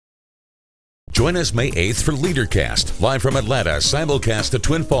Join us May 8th for Leadercast, live from Atlanta, simulcast to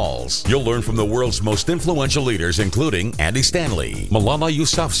Twin Falls. You'll learn from the world's most influential leaders, including Andy Stanley, Malala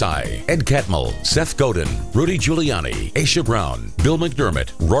Yousafzai, Ed Catmull, Seth Godin, Rudy Giuliani, Aisha Brown, Bill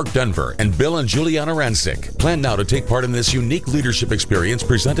McDermott, Rourke Denver, and Bill and Juliana Rancic. Plan now to take part in this unique leadership experience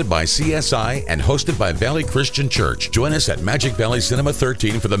presented by CSI and hosted by Valley Christian Church. Join us at Magic Valley Cinema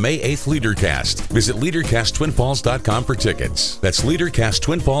 13 for the May 8th Leadercast. Visit LeaderCastTwinFalls.com for tickets. That's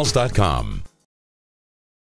LeaderCastTwinFalls.com.